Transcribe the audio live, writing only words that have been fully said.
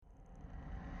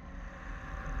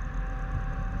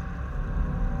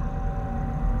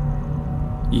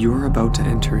You're about to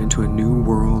enter into a new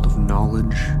world of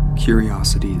knowledge,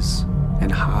 curiosities,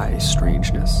 and high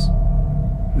strangeness.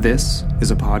 This is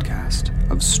a podcast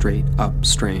of Straight Up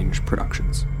Strange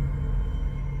Productions.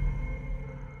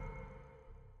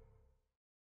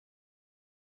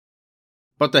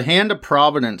 But the hand of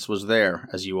Providence was there,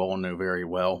 as you all know very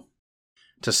well,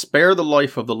 to spare the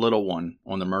life of the little one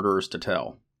on the murderers to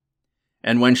tell.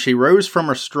 And when she rose from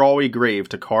her strawy grave,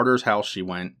 to Carter's house she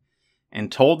went, and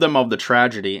told them of the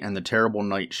tragedy and the terrible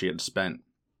night she had spent.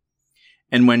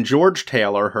 And when George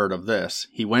Taylor heard of this,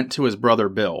 he went to his brother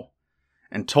Bill,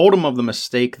 and told him of the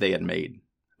mistake they had made.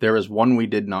 There is one we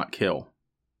did not kill.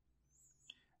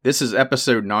 This is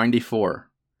episode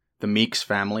 94, The Meeks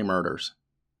Family Murders.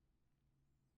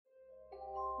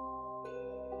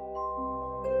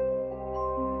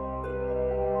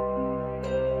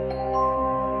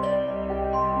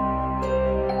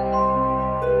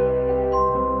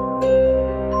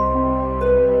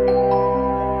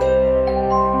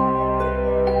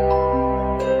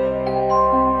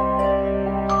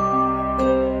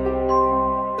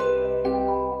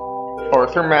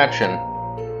 Arthur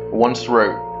Machen once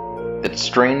wrote that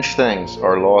strange things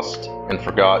are lost and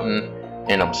forgotten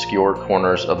in obscure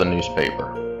corners of the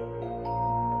newspaper.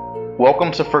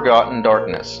 Welcome to Forgotten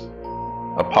Darkness,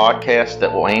 a podcast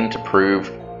that will aim to prove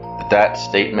that that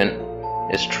statement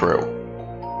is true.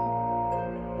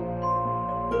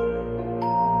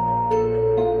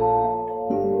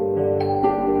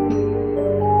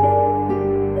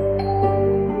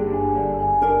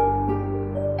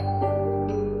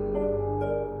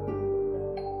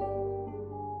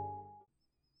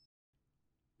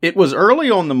 It was early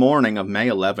on the morning of May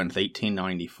 11th,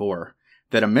 1894,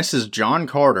 that a Mrs. John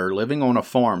Carter, living on a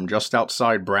farm just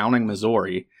outside Browning,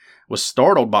 Missouri, was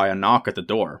startled by a knock at the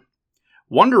door.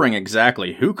 Wondering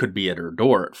exactly who could be at her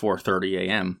door at 4:30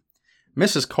 a.m.,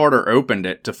 Mrs. Carter opened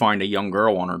it to find a young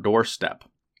girl on her doorstep.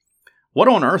 What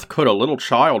on earth could a little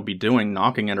child be doing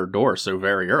knocking at her door so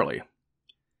very early?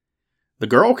 The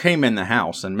girl came in the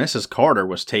house, and Mrs. Carter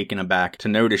was taken aback to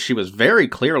notice she was very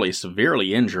clearly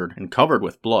severely injured and covered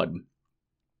with blood.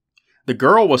 The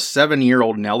girl was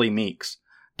 7-year-old Nellie Meeks,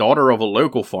 daughter of a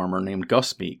local farmer named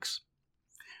Gus Meeks.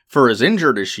 For as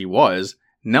injured as she was,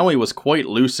 Nellie was quite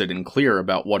lucid and clear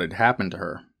about what had happened to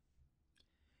her.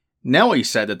 Nellie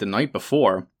said that the night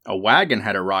before, a wagon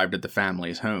had arrived at the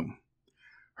family's home.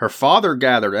 Her father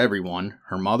gathered everyone,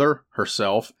 her mother,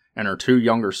 herself, and her 2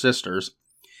 younger sisters,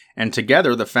 and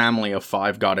together the family of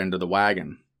 5 got into the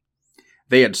wagon.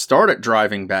 They had started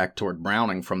driving back toward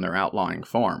Browning from their outlying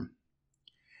farm.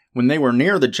 When they were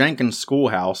near the Jenkins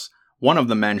schoolhouse, one of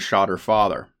the men shot her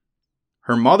father.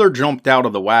 Her mother jumped out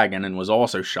of the wagon and was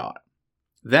also shot.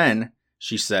 Then,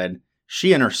 she said,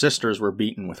 she and her sisters were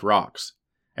beaten with rocks.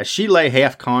 As she lay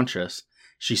half-conscious,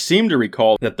 she seemed to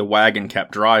recall that the wagon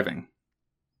kept driving.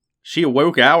 She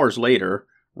awoke hours later,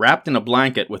 wrapped in a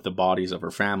blanket with the bodies of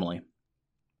her family.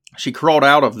 She crawled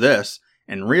out of this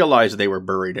and realized they were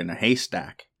buried in a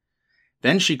haystack.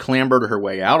 Then she clambered her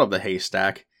way out of the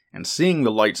haystack and, seeing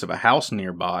the lights of a house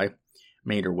nearby,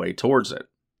 made her way towards it.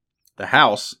 The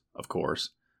house, of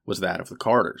course, was that of the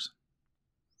Carters.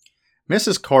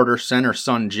 Mrs. Carter sent her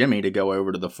son Jimmy to go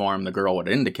over to the farm the girl had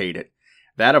indicated,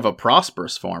 that of a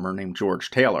prosperous farmer named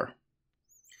George Taylor.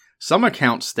 Some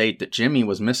accounts state that Jimmy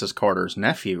was Mrs. Carter's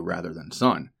nephew rather than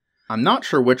son. I'm not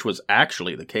sure which was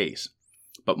actually the case,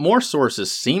 but more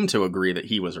sources seem to agree that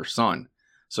he was her son,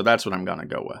 so that's what I'm going to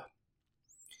go with.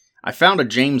 I found a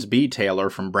James B. Taylor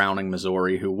from Browning,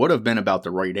 Missouri, who would have been about the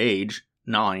right age,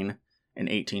 9, in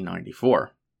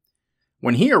 1894.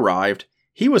 When he arrived,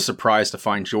 he was surprised to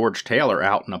find George Taylor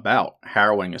out and about,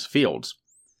 harrowing his fields.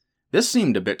 This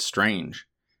seemed a bit strange.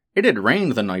 It had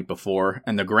rained the night before,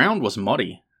 and the ground was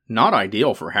muddy, not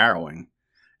ideal for harrowing.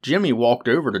 Jimmy walked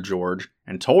over to George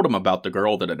and told him about the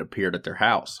girl that had appeared at their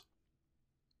house.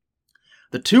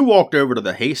 The 2 walked over to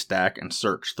the haystack and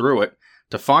searched through it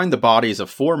to find the bodies of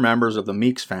 4 members of the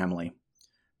Meeks family,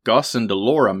 Gus and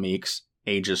Delora Meeks,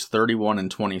 ages 31 and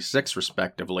 26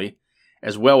 respectively,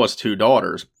 as well as 2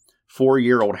 daughters,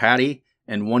 4-year-old Hattie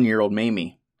and 1-year-old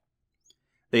Mamie.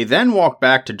 They then walked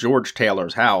back to George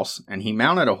Taylor's house, and he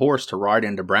mounted a horse to ride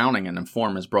into Browning and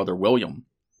inform his brother William.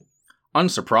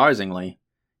 Unsurprisingly,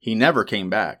 he never came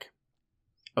back.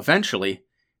 Eventually,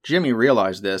 Jimmy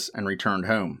realized this and returned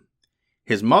home.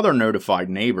 His mother notified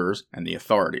neighbors and the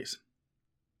authorities.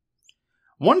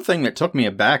 One thing that took me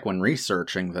aback when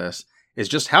researching this is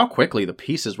just how quickly the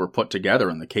pieces were put together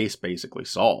and the case basically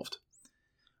solved.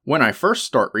 When I first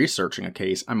start researching a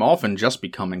case, I'm often just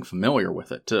becoming familiar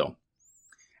with it too.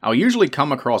 I'll usually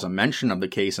come across a mention of the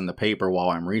case in the paper while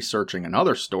I'm researching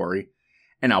another story,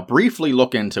 and I'll briefly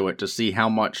look into it to see how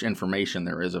much information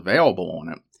there is available on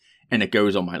it, and it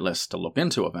goes on my list to look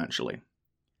into eventually.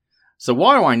 So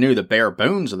while I knew the bare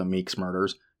bones of the Meeks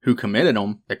murders, who committed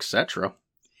them, etc.,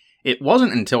 it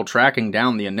wasn't until tracking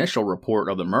down the initial report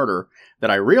of the murder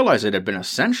that I realized it had been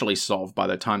essentially solved by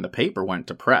the time the paper went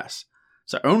to press,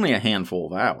 so only a handful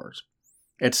of hours.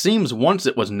 It seems once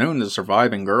it was known the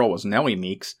surviving girl was Nellie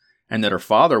Meeks, and that her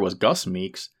father was Gus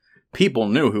Meeks, people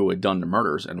knew who had done the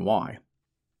murders and why.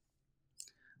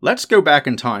 Let's go back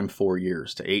in time 4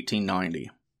 years, to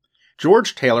 1890.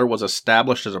 George Taylor was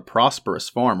established as a prosperous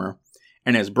farmer,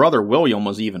 and his brother William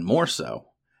was even more so,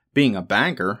 being a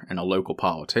banker and a local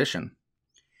politician.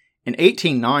 In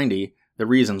 1890, the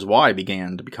reasons why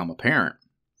began to become apparent.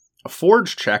 A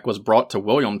forged check was brought to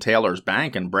William Taylor's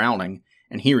bank in Browning,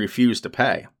 and he refused to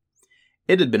pay.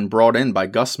 It had been brought in by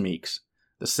Gus Meeks,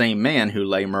 the same man who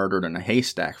lay murdered in a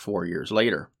haystack 4 years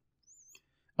later.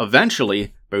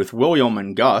 Eventually, both William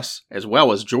and Gus, as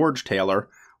well as George Taylor,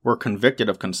 were convicted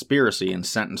of conspiracy and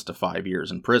sentenced to 5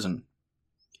 years in prison.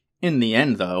 In the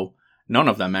end, though, none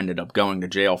of them ended up going to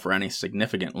jail for any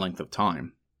significant length of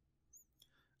time.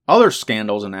 Other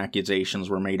scandals and accusations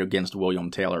were made against William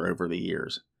Taylor over the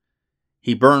years.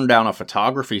 He burned down a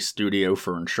photography studio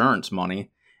for insurance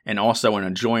money, and also an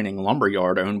adjoining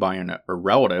lumberyard owned by a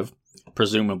relative,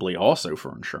 presumably also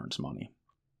for insurance money.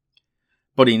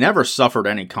 But he never suffered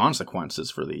any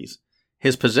consequences for these.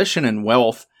 His position and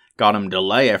wealth got him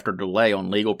delay after delay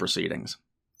on legal proceedings.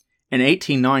 In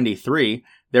 1893,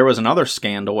 there was another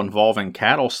scandal involving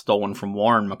cattle stolen from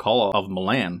Warren McCullough of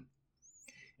Milan.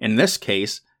 In this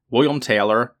case, William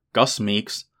Taylor, Gus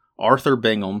Meeks, Arthur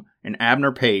Bingham, and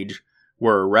Abner Page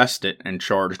were arrested and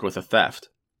charged with the theft.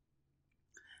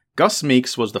 Gus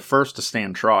Meeks was the first to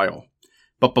stand trial,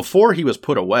 but before he was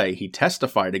put away, he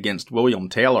testified against William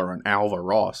Taylor and Alva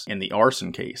Ross in the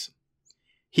arson case.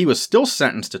 He was still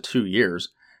sentenced to 2 years,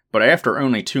 but after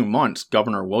only 2 months,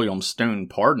 Governor William Stone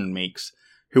pardoned Meeks,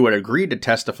 who had agreed to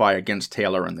testify against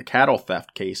Taylor in the cattle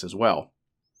theft case as well.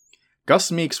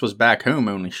 Gus Meeks was back home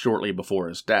only shortly before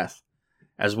his death.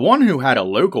 As one who had a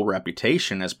local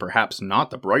reputation as perhaps not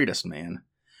the brightest man,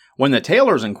 when the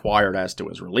Taylors inquired as to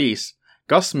his release,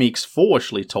 Gus Meeks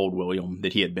foolishly told William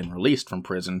that he had been released from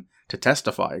prison to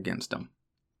testify against him.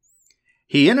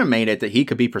 He intimated that he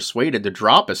could be persuaded to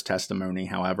drop his testimony,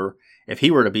 however, if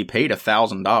he were to be paid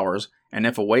 $1,000 and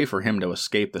if a way for him to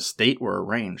escape the state were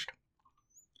arranged.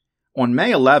 On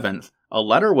May 11th, a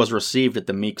letter was received at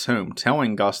the Meeks home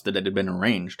telling Gus that it had been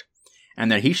arranged, and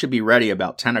that he should be ready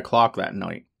about 10 o'clock that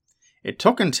night. It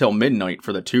took until midnight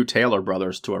for the 2 Taylor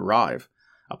brothers to arrive,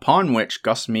 upon which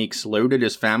Gus Meeks loaded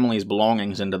his family's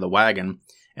belongings into the wagon,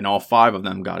 and all 5 of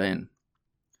them got in.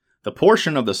 The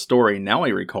portion of the story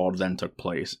Nellie recalled then took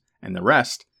place, and the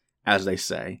rest, as they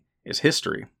say, is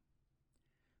history.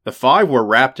 The 5 were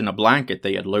wrapped in a blanket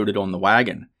they had loaded on the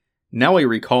wagon, Nellie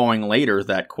recalling later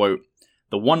that, quote,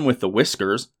 the one with the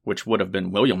whiskers, which would have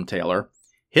been William Taylor,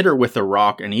 hit her with a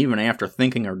rock and even after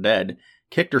thinking her dead,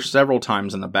 kicked her several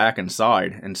times in the back and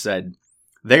side, and said,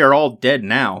 "They are all dead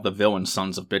now, the villain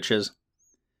sons of bitches."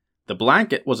 The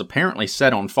blanket was apparently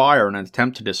set on fire in an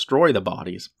attempt to destroy the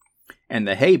bodies, and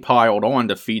the hay piled on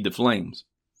to feed the flames.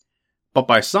 But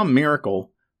by some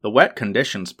miracle, the wet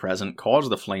conditions present caused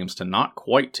the flames to not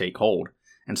quite take hold,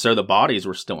 and so the bodies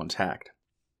were still intact.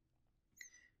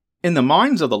 In the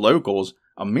minds of the locals,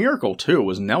 a miracle too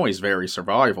was Nellie's very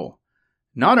survival.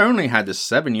 Not only had the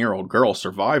 7-year-old girl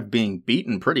survived being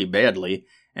beaten pretty badly,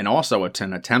 and also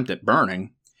an attempt at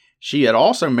burning, she had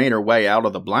also made her way out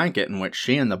of the blanket in which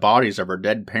she and the bodies of her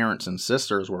dead parents and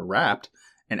sisters were wrapped,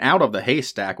 and out of the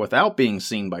haystack without being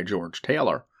seen by George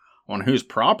Taylor, on whose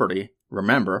property,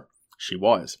 remember, she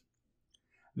was.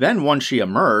 Then once she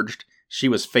emerged, she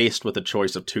was faced with the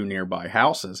choice of 2 nearby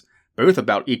houses, both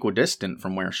about equidistant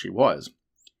from where she was.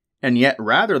 And yet,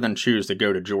 rather than choose to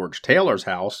go to George Taylor's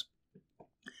house,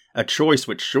 a choice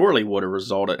which surely would have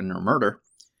resulted in her murder,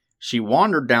 she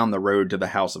wandered down the road to the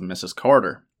house of Mrs.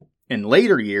 Carter. In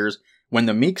later years, when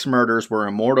the Meeks murders were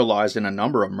immortalized in a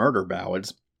number of murder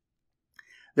ballads,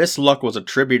 this luck was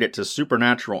attributed to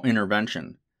supernatural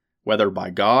intervention, whether by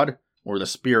God or the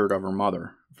spirit of her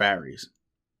mother, varies.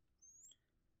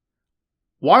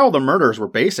 While the murders were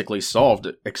basically solved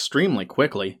extremely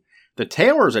quickly, the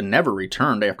Taylors had never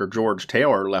returned after George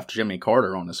Taylor left Jimmy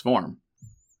Carter on his farm.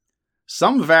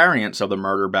 Some variants of the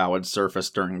murder ballads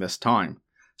surfaced during this time.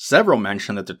 Several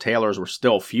mention that the Taylors were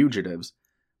still fugitives,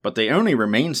 but they only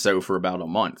remained so for about a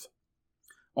month.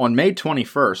 On May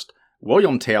 21st,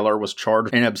 William Taylor was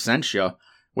charged in absentia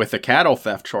with the cattle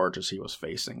theft charges he was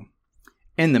facing.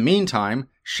 In the meantime,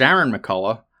 Sharon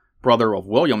McCullough, brother of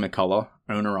William McCullough,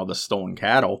 owner of the stolen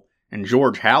cattle, and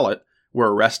George Hallett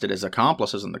were arrested as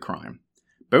accomplices in the crime.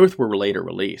 Both were later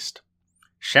released.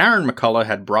 Sharon McCullough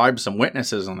had bribed some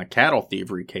witnesses on the cattle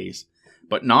thievery case,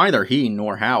 but neither he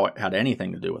nor Hallett had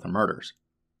anything to do with the murders.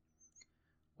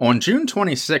 On June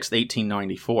 26,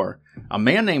 1894, a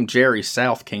man named Jerry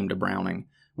South came to Browning,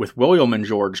 with William and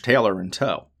George Taylor in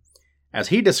tow. As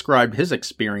he described his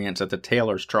experience at the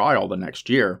Taylor's trial the next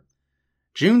year,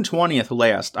 June 20th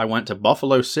last, I went to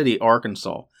Buffalo City,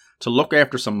 Arkansas, to look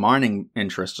after some mining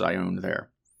interests I owned there.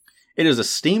 It is a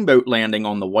steamboat landing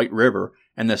on the White River,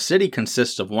 and the city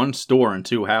consists of one store and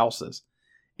 2 houses.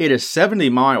 It is 70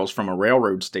 miles from a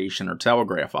railroad station or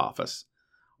telegraph office.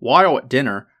 While at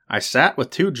dinner, I sat with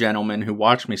 2 gentlemen who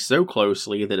watched me so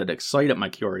closely that it excited my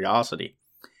curiosity,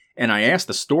 and I asked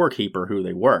the storekeeper who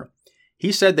they were.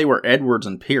 He said they were Edwards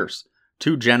and Pierce,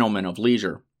 2 gentlemen of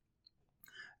leisure.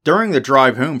 During the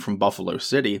drive home from Buffalo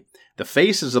City, the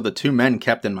faces of the 2 men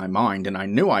kept in my mind, and I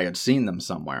knew I had seen them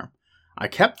somewhere. I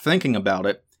kept thinking about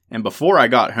it, and before I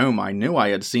got home I knew I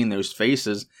had seen those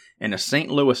faces in a St.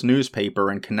 Louis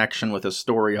newspaper in connection with a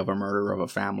story of a murder of a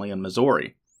family in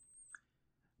Missouri.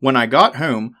 When I got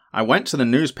home, I went to the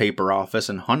newspaper office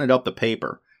and hunted up the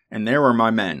paper, and there were my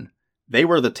men. They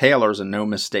were the Taylors and no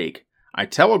mistake. I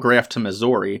telegraphed to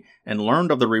Missouri and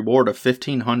learned of the reward of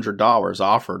 $1,500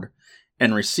 offered,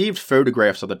 and received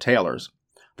photographs of the Taylors.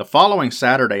 The following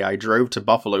Saturday I drove to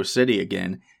Buffalo City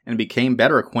again and became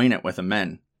better acquainted with the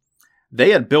men. They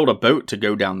had built a boat to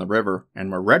go down the river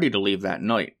and were ready to leave that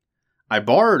night. I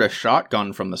borrowed a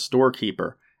shotgun from the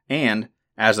storekeeper, and,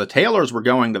 as the Taylors were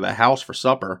going to the house for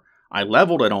supper, I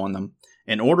leveled it on them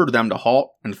and ordered them to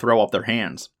halt and throw up their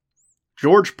hands.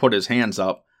 George put his hands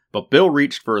up, but Bill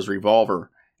reached for his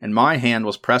revolver, and my hand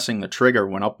was pressing the trigger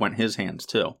when up went his hands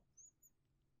too.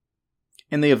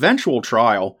 In the eventual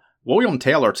trial, William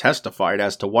Taylor testified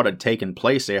as to what had taken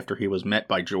place after he was met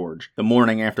by George, the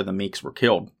morning after the Meeks were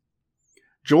killed.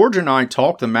 George and I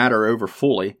talked the matter over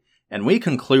fully, and we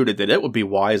concluded that it would be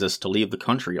wisest to leave the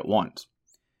country at once.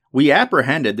 We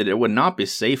apprehended that it would not be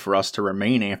safe for us to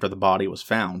remain after the body was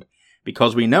found,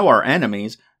 because we know our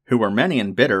enemies, who were many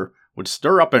and bitter, would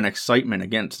stir up an excitement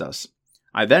against us.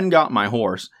 I then got my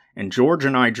horse, and George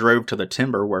and I drove to the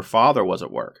timber where Father was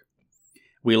at work.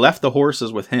 We left the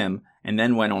horses with him, and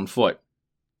then went on foot.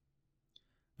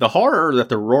 The horror that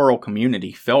the rural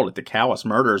community felt at the callous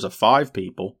murders of 5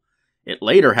 people, it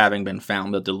later having been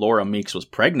found that Delora Meeks was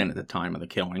pregnant at the time of the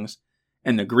killings,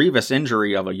 and the grievous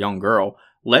injury of a young girl,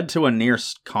 led to a near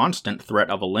constant threat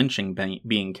of a lynching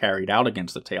being carried out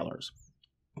against the Taylors.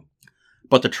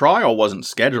 But the trial wasn't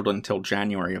scheduled until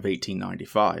January of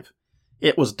 1895.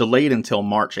 It was delayed until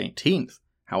March 18th,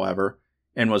 however,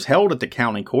 and was held at the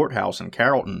county courthouse in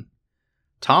Carrollton.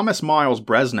 Thomas Miles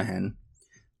Bresnahan,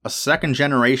 a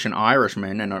second-generation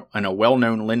Irishman and a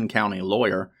well-known Lynn County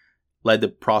lawyer, led the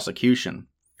prosecution,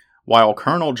 while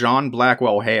Colonel John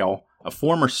Blackwell Hale, a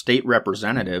former state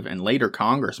representative and later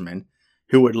congressman,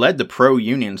 who had led the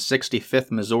pro-Union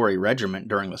 65th Missouri Regiment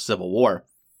during the Civil War,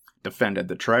 defended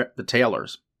the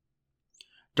Taylors.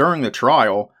 During the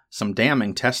trial, some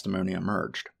damning testimony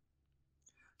emerged.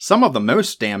 Some of the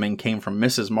most damning came from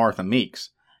Mrs. Martha Meeks,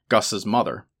 Gus's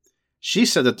mother. She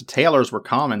said that the Taylors were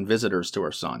common visitors to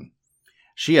her son.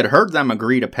 She had heard them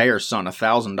agree to pay her son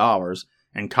 $1,000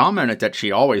 and commented that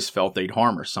she always felt they'd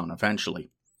harm her son eventually.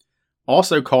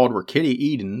 Also called were Kitty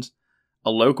Edens,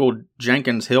 a local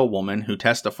Jenkins Hill woman who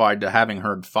testified to having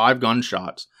heard 5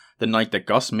 gunshots the night that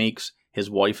Gus Meeks, his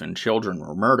wife, and children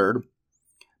were murdered,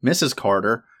 Mrs.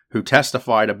 Carter, who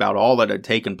testified about all that had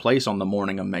taken place on the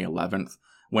morning of May 11th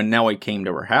when Nellie came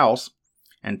to her house,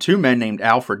 and 2 men named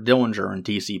Alfred Dillinger and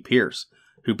D.C. Pierce,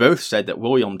 who both said that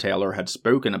William Taylor had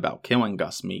spoken about killing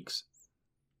Gus Meeks.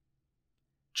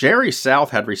 Jerry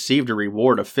South had received a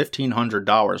reward of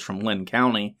 $1,500 from Lynn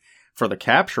County for the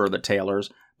capture of the Taylors,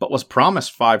 but was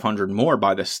promised $500 more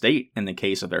by the state in the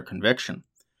case of their conviction.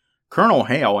 Colonel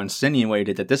Hale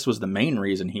insinuated that this was the main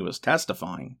reason he was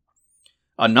testifying.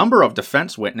 A number of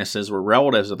defense witnesses were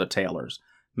relatives of the Taylors,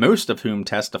 most of whom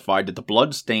testified that the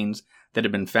blood stains that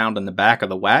had been found in the back of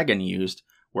the wagon used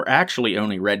were actually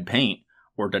only red paint,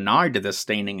 or denied that this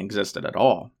staining existed at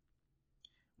all.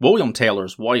 William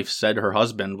Taylor's wife said her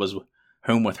husband was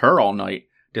home with her all night,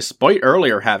 despite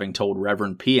earlier having told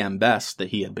Reverend P.M. Best that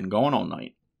he had been gone all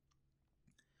night.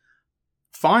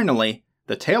 Finally,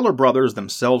 the Taylor brothers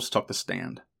themselves took the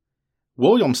stand.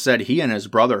 William said he and his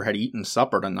brother had eaten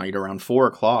supper tonight around 4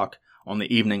 o'clock on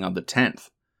the evening of the 10th,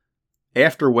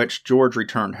 after which George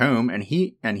returned home and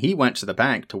he went to the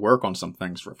bank to work on some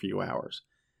things for a few hours.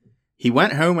 He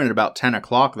went home at about 10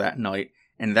 o'clock that night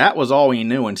and that was all he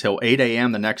knew until 8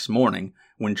 a.m. the next morning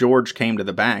when George came to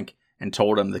the bank and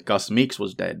told him that Gus Meeks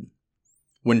was dead.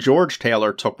 When George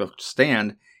Taylor took the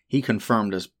stand, he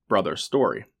confirmed his brother's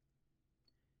story.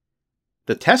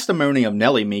 The testimony of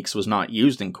Nellie Meeks was not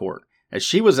used in court, as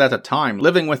she was at the time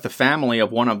living with the family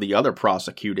of one of the other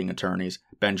prosecuting attorneys,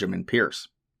 Benjamin Pierce.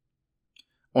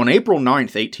 On April 9,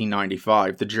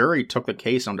 1895, the jury took the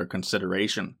case under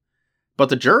consideration, but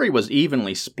the jury was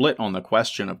evenly split on the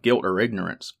question of guilt or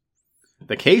ignorance.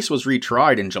 The case was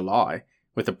retried in July,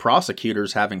 with the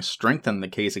prosecutors having strengthened the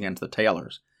case against the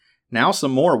Taylors. Now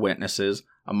some more witnesses,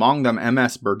 among them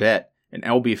M.S. Burdett and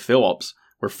L.B. Phillips,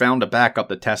 were found to back up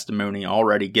the testimony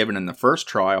already given in the first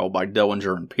trial by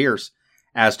Dillinger and Pierce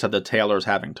as to the Taylors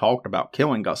having talked about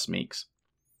killing Gus Meeks.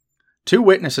 2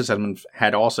 witnesses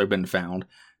had also been found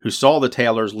who saw the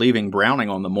Taylors leaving Browning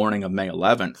on the morning of May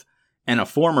 11th, and a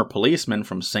former policeman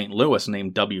from St. Louis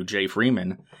named W.J.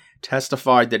 Freeman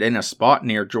testified that in a spot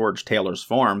near George Taylor's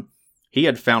farm, he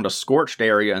had found a scorched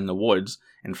area in the woods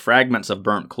and fragments of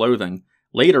burnt clothing,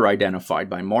 later identified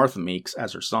by Martha Meeks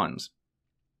as her sons.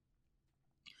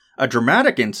 A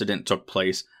dramatic incident took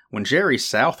place when Jerry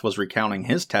South was recounting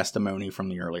his testimony from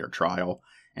the earlier trial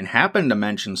and happened to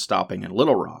mention stopping in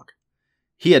Little Rock.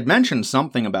 He had mentioned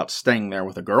something about staying there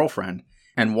with a girlfriend,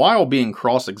 and while being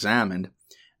cross-examined,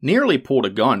 nearly pulled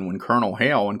a gun when Colonel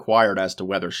Hale inquired as to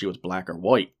whether she was black or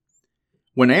white.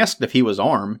 When asked if he was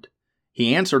armed,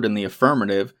 he answered in the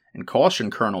affirmative and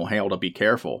cautioned Colonel Hale to be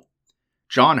careful.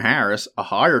 John Harris, a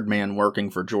hired man working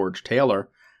for George Taylor,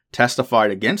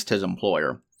 testified against his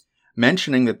employer,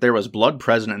 mentioning that there was blood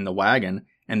present in the wagon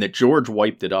and that George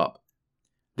wiped it up.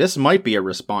 This might be a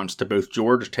response to both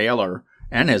George Taylor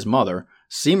and his mother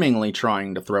seemingly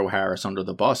trying to throw Harris under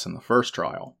the bus in the first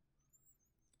trial.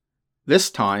 This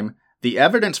time, the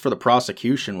evidence for the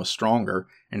prosecution was stronger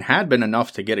and had been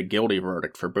enough to get a guilty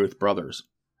verdict for both brothers.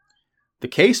 The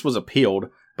case was appealed,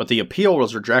 but the appeal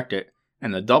was rejected,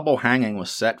 and the double hanging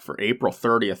was set for April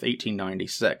 30th,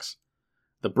 1896.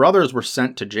 The brothers were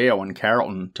sent to jail in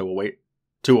Carrollton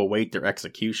to await their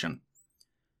execution.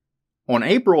 On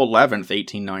April 11th,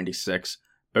 1896,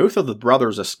 both of the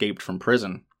brothers escaped from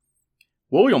prison.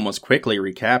 William was quickly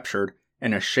recaptured,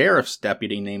 and a sheriff's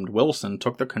deputy named Wilson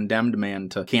took the condemned man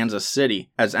to Kansas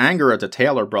City, as anger at the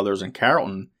Taylor brothers in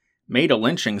Carrollton made a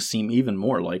lynching seem even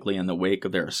more likely in the wake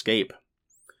of their escape.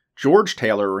 George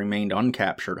Taylor remained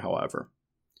uncaptured, however.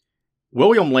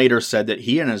 William later said that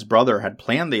he and his brother had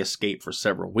planned the escape for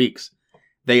several weeks.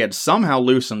 They had somehow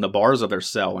loosened the bars of their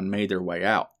cell and made their way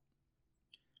out.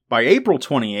 By April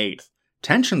 28th,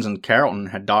 tensions in Carrollton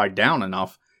had died down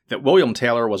enough that William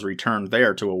Taylor was returned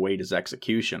there to await his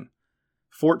execution.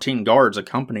 14 guards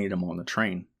accompanied him on the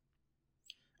train.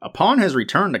 Upon his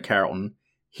return to Carrollton,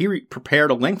 he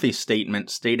prepared a lengthy statement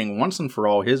stating once and for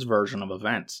all his version of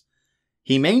events.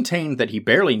 He maintained that he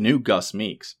barely knew Gus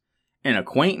Meeks, an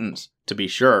acquaintance, to be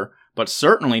sure, but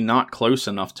certainly not close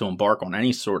enough to embark on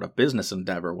any sort of business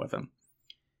endeavor with him.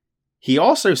 He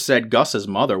also said Gus's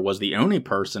mother was the only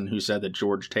person who said that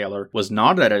George Taylor was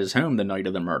not at his home the night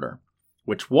of the murder,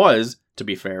 which was, to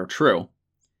be fair, true.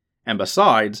 And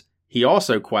besides, he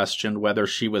also questioned whether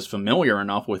she was familiar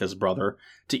enough with his brother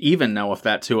to even know if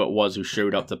that's who it was who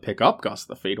showed up to pick up Gus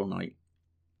the fatal night.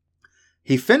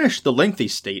 He finished the lengthy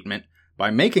statement by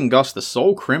making Gus the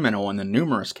sole criminal in the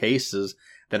numerous cases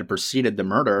that had preceded the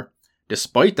murder,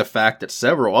 despite the fact that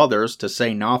several others, to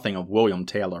say nothing of William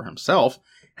Taylor himself,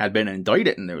 had been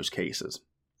indicted in those cases.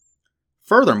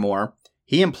 Furthermore,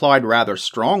 he implied rather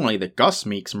strongly that Gus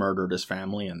Meeks murdered his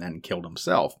family and then killed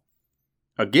himself.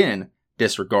 Again,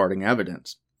 disregarding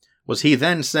evidence. Was he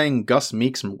then saying Gus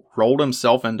Meeks rolled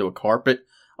himself into a carpet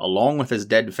along with his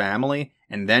dead family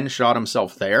and then shot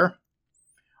himself there?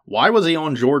 Why was he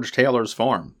on George Taylor's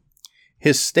farm?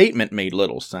 His statement made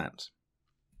little sense.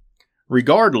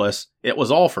 Regardless, it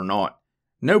was all for naught.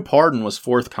 No pardon was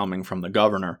forthcoming from the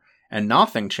governor, and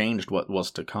nothing changed what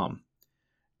was to come.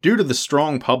 Due to the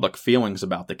strong public feelings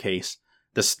about the case,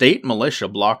 the state militia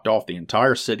blocked off the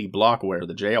entire city block where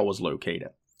the jail was located.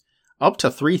 Up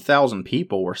to 3,000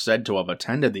 people were said to have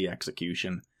attended the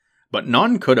execution, but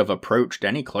none could have approached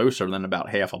any closer than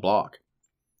about half a block.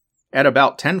 At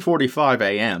about 10:45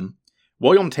 a.m.,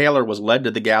 William Taylor was led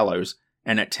to the gallows,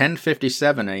 and at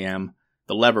 10:57 a.m.,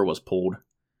 the lever was pulled,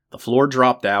 the floor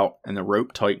dropped out, and the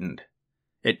rope tightened.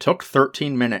 It took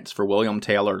 13 minutes for William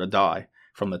Taylor to die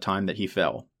from the time that he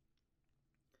fell.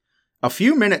 A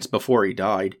few minutes before he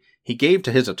died, he gave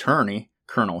to his attorney,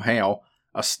 Colonel Hale,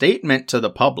 a statement to the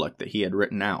public that he had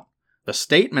written out. The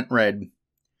statement read,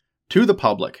 "To the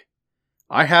public,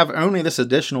 I have only this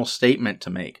additional statement to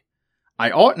make. I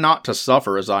ought not to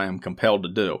suffer as I am compelled to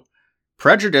do.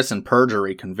 Prejudice and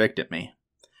perjury convicted me.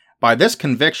 By this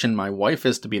conviction my wife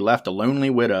is to be left a lonely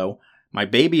widow, my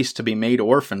babies to be made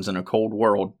orphans in a cold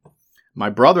world, my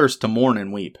brothers to mourn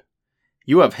and weep.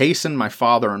 You have hastened my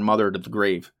father and mother to the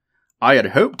grave. I had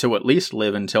hoped to at least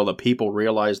live until the people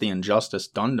realize the injustice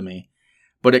done to me,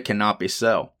 but it cannot be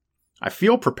so. I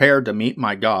feel prepared to meet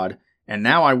my God, and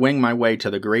now I wing my way to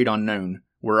the great unknown,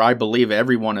 where I believe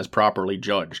everyone is properly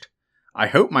judged. I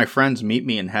hope my friends meet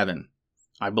me in heaven.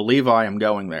 I believe I am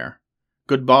going there.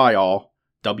 Goodbye, all.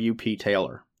 W.P.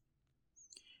 Taylor.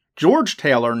 George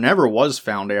Taylor never was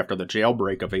found after the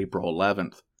jailbreak of April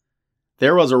 11th.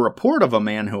 There was a report of a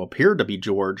man who appeared to be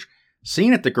George,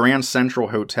 seen at the Grand Central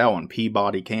Hotel in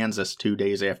Peabody, Kansas 2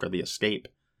 days after the escape.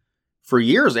 For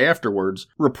years afterwards,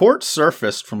 reports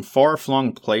surfaced from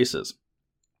far-flung places.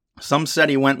 Some said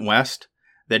he went west,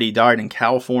 that he died in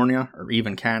California or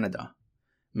even Canada.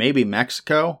 Maybe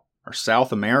Mexico, or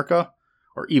South America,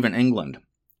 or even England.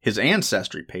 His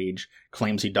ancestry page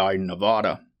claims he died in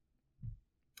Nevada.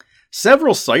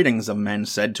 Several sightings of men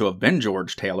said to have been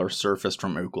George Taylor surfaced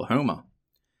from Oklahoma.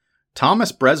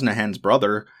 Thomas Bresnahan's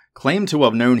brother claimed to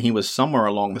have known he was somewhere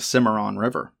along the Cimarron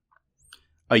River.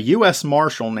 A U.S.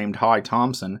 Marshal named Hy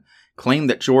Thompson claimed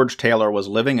that George Taylor was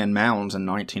living in mounds in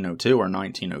 1902 or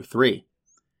 1903.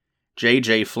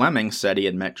 J.J. Fleming said he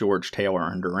had met George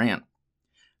Taylor in Durant.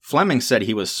 Fleming said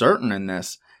he was certain in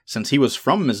this since he was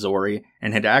from Missouri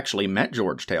and had actually met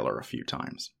George Taylor a few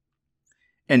times.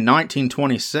 In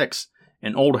 1926,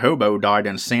 an old hobo died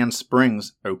in Sand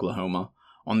Springs, Oklahoma,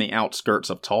 on the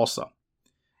outskirts of Tulsa.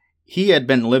 He had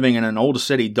been living in an old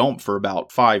city dump for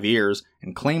about 5 years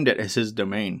and claimed it as his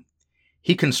domain.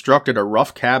 He constructed a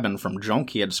rough cabin from junk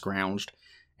he had scrounged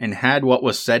and had what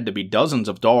was said to be dozens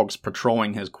of dogs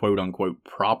patrolling his quote-unquote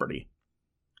property.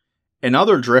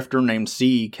 Another drifter named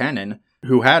C.E. Kennan,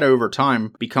 who had over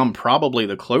time become probably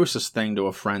the closest thing to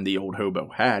a friend the old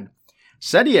hobo had,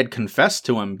 said he had confessed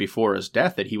to him before his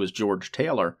death that he was George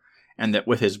Taylor, and that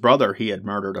with his brother he had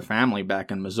murdered a family back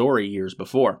in Missouri years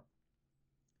before.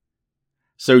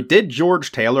 So did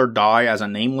George Taylor die as a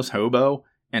nameless hobo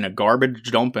in a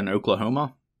garbage dump in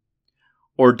Oklahoma?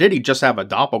 Or did he just have a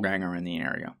doppelganger in the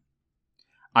area?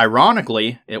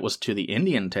 Ironically, it was to the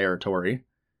Indian Territory,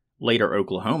 later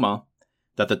Oklahoma,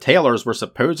 that the Taylors were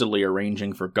supposedly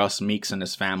arranging for Gus Meeks and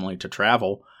his family to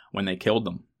travel when they killed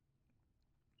them.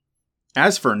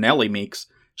 As for Nellie Meeks,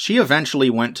 she eventually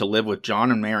went to live with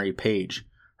John and Mary Page,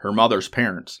 her mother's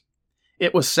parents.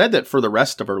 It was said that for the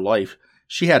rest of her life,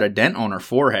 she had a dent on her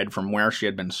forehead from where she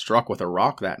had been struck with a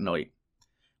rock that night.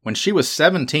 When she was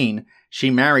 17, she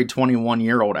married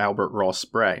 21-year-old Albert Ross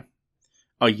Spray.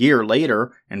 A year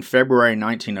later, in February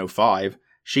 1905,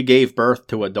 she gave birth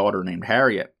to a daughter named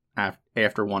Harriet,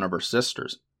 after one of her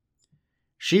sisters.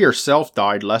 She herself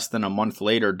died less than a month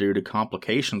later due to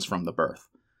complications from the birth.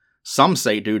 Some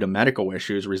say due to medical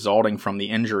issues resulting from the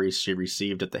injuries she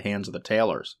received at the hands of the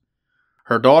Taylors.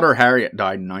 Her daughter Harriet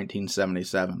died in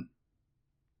 1977.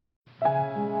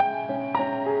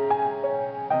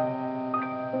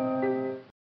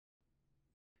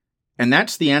 And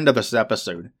that's the end of this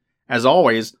episode. As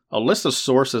always, a list of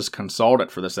sources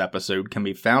consulted for this episode can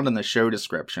be found in the show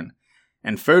description,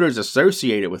 and photos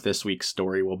associated with this week's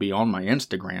story will be on my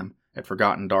Instagram at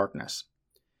Forgotten Darkness.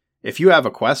 If you have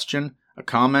a question, a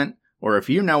comment, or if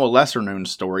you know a lesser-known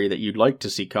story that you'd like to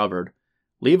see covered,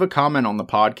 leave a comment on the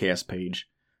podcast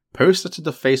page, post it to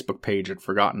the Facebook page at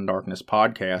Forgotten Darkness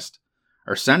Podcast,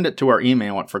 or send it to our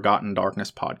email at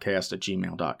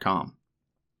ForgottenDarknessPodcast@gmail.com.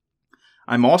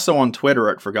 I'm also on Twitter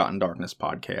at Forgotten Darkness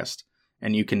Podcast,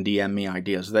 and you can DM me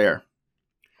ideas there.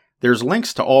 There's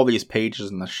links to all these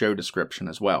pages in the show description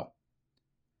as well.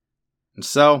 And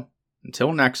so,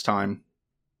 until next time,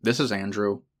 this is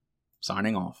Andrew,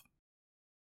 signing off.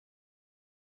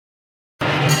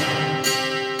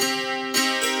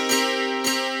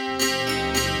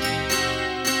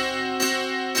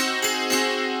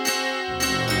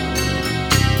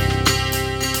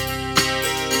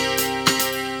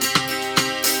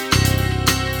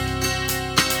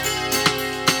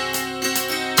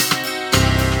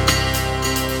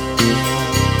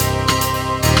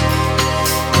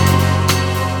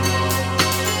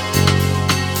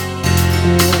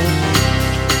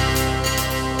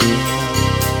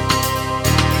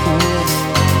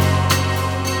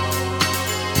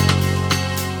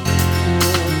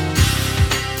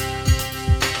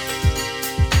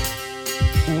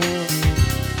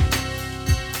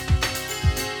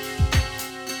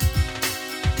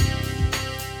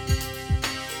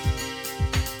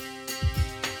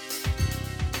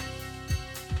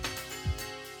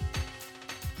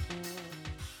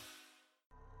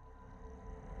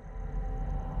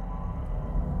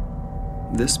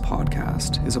 This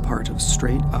podcast is a part of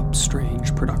Straight Up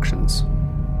Strange Productions.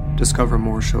 Discover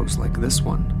more shows like this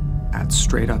one at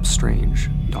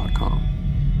straightupstrange.com.